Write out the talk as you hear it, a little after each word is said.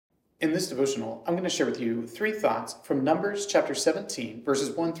In this devotional, I'm going to share with you 3 thoughts from Numbers chapter 17,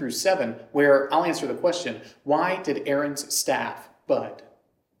 verses 1 through 7, where I'll answer the question, why did Aaron's staff bud?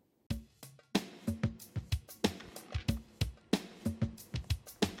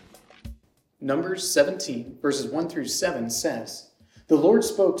 Numbers 17, verses 1 through 7 says, "The Lord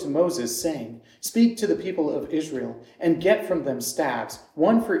spoke to Moses, saying, Speak to the people of Israel, and get from them staffs,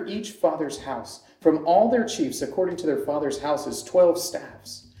 one for each father's house, from all their chiefs according to their father's houses, 12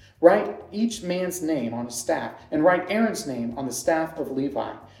 staffs. Write each man's name on a staff, and write Aaron's name on the staff of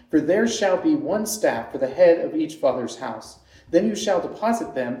Levi. For there shall be one staff for the head of each father's house. Then you shall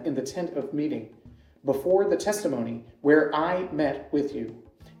deposit them in the tent of meeting, before the testimony, where I met with you.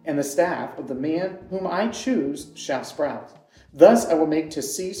 And the staff of the man whom I choose shall sprout. Thus I will make to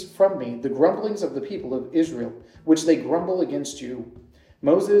cease from me the grumblings of the people of Israel, which they grumble against you."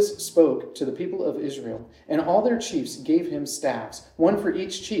 Moses spoke to the people of Israel, and all their chiefs gave him staffs, one for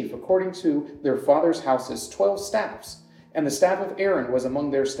each chief, according to their fathers' houses, 12 staffs. And the staff of Aaron was among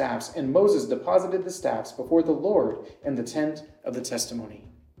their staffs, and Moses deposited the staffs before the Lord in the tent of the testimony.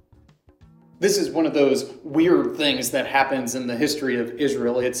 This is one of those weird things that happens in the history of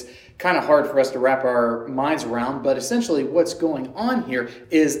Israel. It's kind of hard for us to wrap our minds around, but essentially what's going on here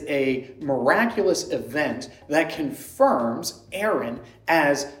is a miraculous event that confirms Aaron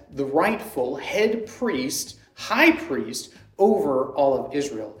as the rightful head priest, high priest, over all of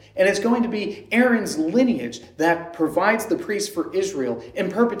Israel. And it's going to be Aaron's lineage that provides the priest for Israel in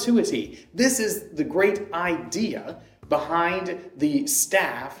perpetuity. This is the great idea behind the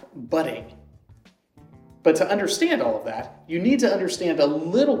staff budding. But to understand all of that, you need to understand a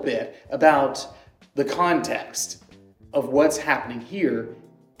little bit about the context of what's happening here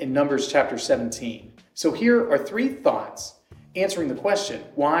in Numbers chapter 17. So here are 3 thoughts answering the question,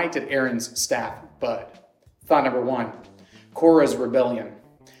 why did Aaron's staff bud? Thought number 1, Korah's rebellion.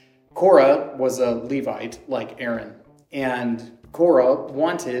 Korah was a Levite like Aaron, and Korah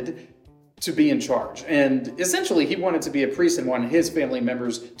wanted to be in charge. And essentially, he wanted to be a priest and wanted his family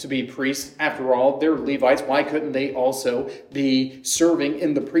members to be priests. After all, they're Levites. Why couldn't they also be serving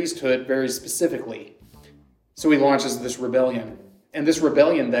in the priesthood very specifically? So he launches this rebellion. And this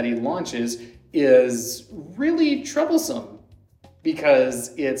rebellion that he launches is really troublesome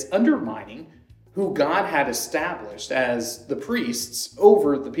because it's undermining who God had established as the priests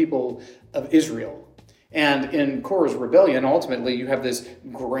over the people of Israel. And in Korah's rebellion, ultimately, you have this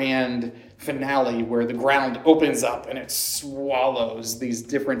grand finale where the ground opens up and it swallows these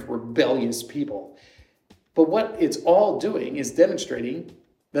different rebellious people. But what it's all doing is demonstrating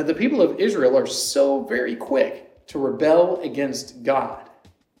that the people of Israel are so very quick to rebel against God.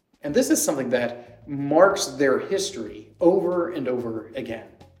 And this is something that marks their history over and over again.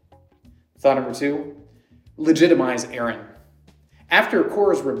 Thought number 2, legitimize Aaron. After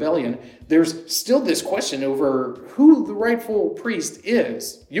Korah's rebellion, there's still this question over who the rightful priest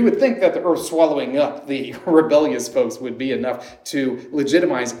is. You would think that the earth swallowing up the rebellious folks would be enough to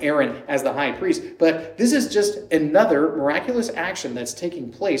legitimize Aaron as the high priest, but this is just another miraculous action that's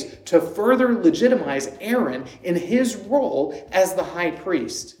taking place to further legitimize Aaron in his role as the high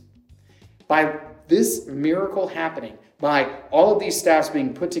priest. By this miracle happening, by all of these staffs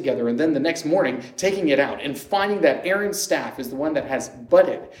being put together, and then the next morning taking it out and finding that Aaron's staff is the one that has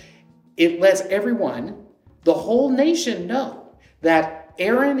budded, it lets everyone, the whole nation, know that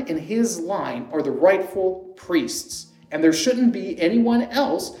Aaron and his line are the rightful priests, and there shouldn't be anyone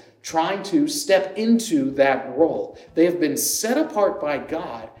else trying to step into that role. They have been set apart by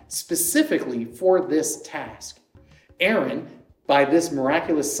God specifically for this task. Aaron, by this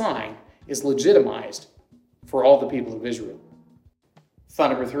miraculous sign, is legitimized for all the people of Israel. Thought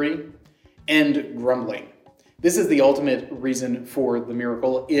number 3, end grumbling. This is the ultimate reason for the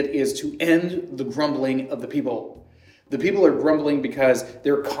miracle. It is to end the grumbling of the people. The people are grumbling because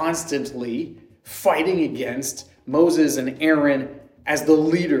they're constantly fighting against Moses and Aaron as the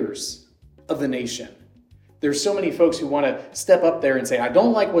leaders of the nation. There's so many folks who want to step up there and say, I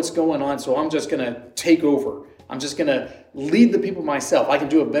don't like what's going on, so I'm just going to take over. I'm just going to lead the people myself. I can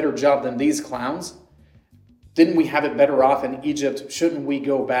do a better job than these clowns. Didn't we have it better off in Egypt? Shouldn't we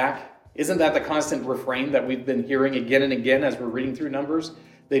go back? Isn't that the constant refrain that we've been hearing again and again as we're reading through Numbers?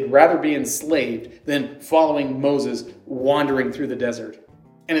 They'd rather be enslaved than following Moses wandering through the desert.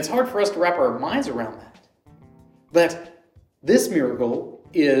 And it's hard for us to wrap our minds around that. But this miracle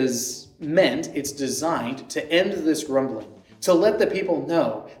is it's designed to end this grumbling, to let the people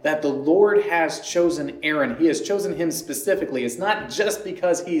know that the Lord has chosen Aaron. He has chosen him specifically. It's not just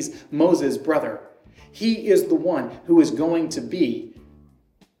because he's Moses' brother. He is the one who is going to be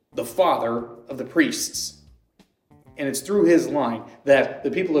the father of the priests. and it's through his line that the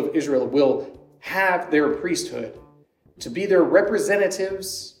people of Israel will have their priesthood to be their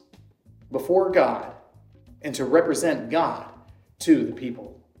representatives before God and to represent God to the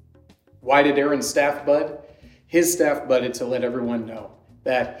people. Why did Aaron's staff bud? His staff budded to let everyone know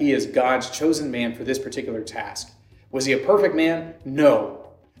that he is God's chosen man for this particular task. Was he a perfect man? No.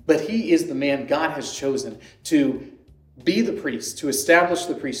 But he is the man God has chosen to be the priest, to establish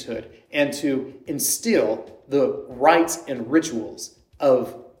the priesthood, and to instill the rites and rituals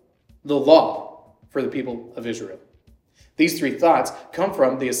of the law for the people of Israel. These three thoughts come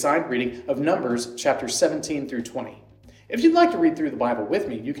from the assigned reading of Numbers chapters 17 through 20. If you'd like to read through the Bible with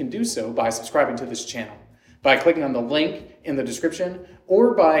me, you can do so by subscribing to this channel, by clicking on the link in the description,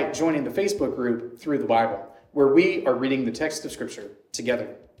 or by joining the Facebook group Through the Bible, where we are reading the text of Scripture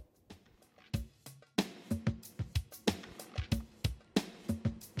together.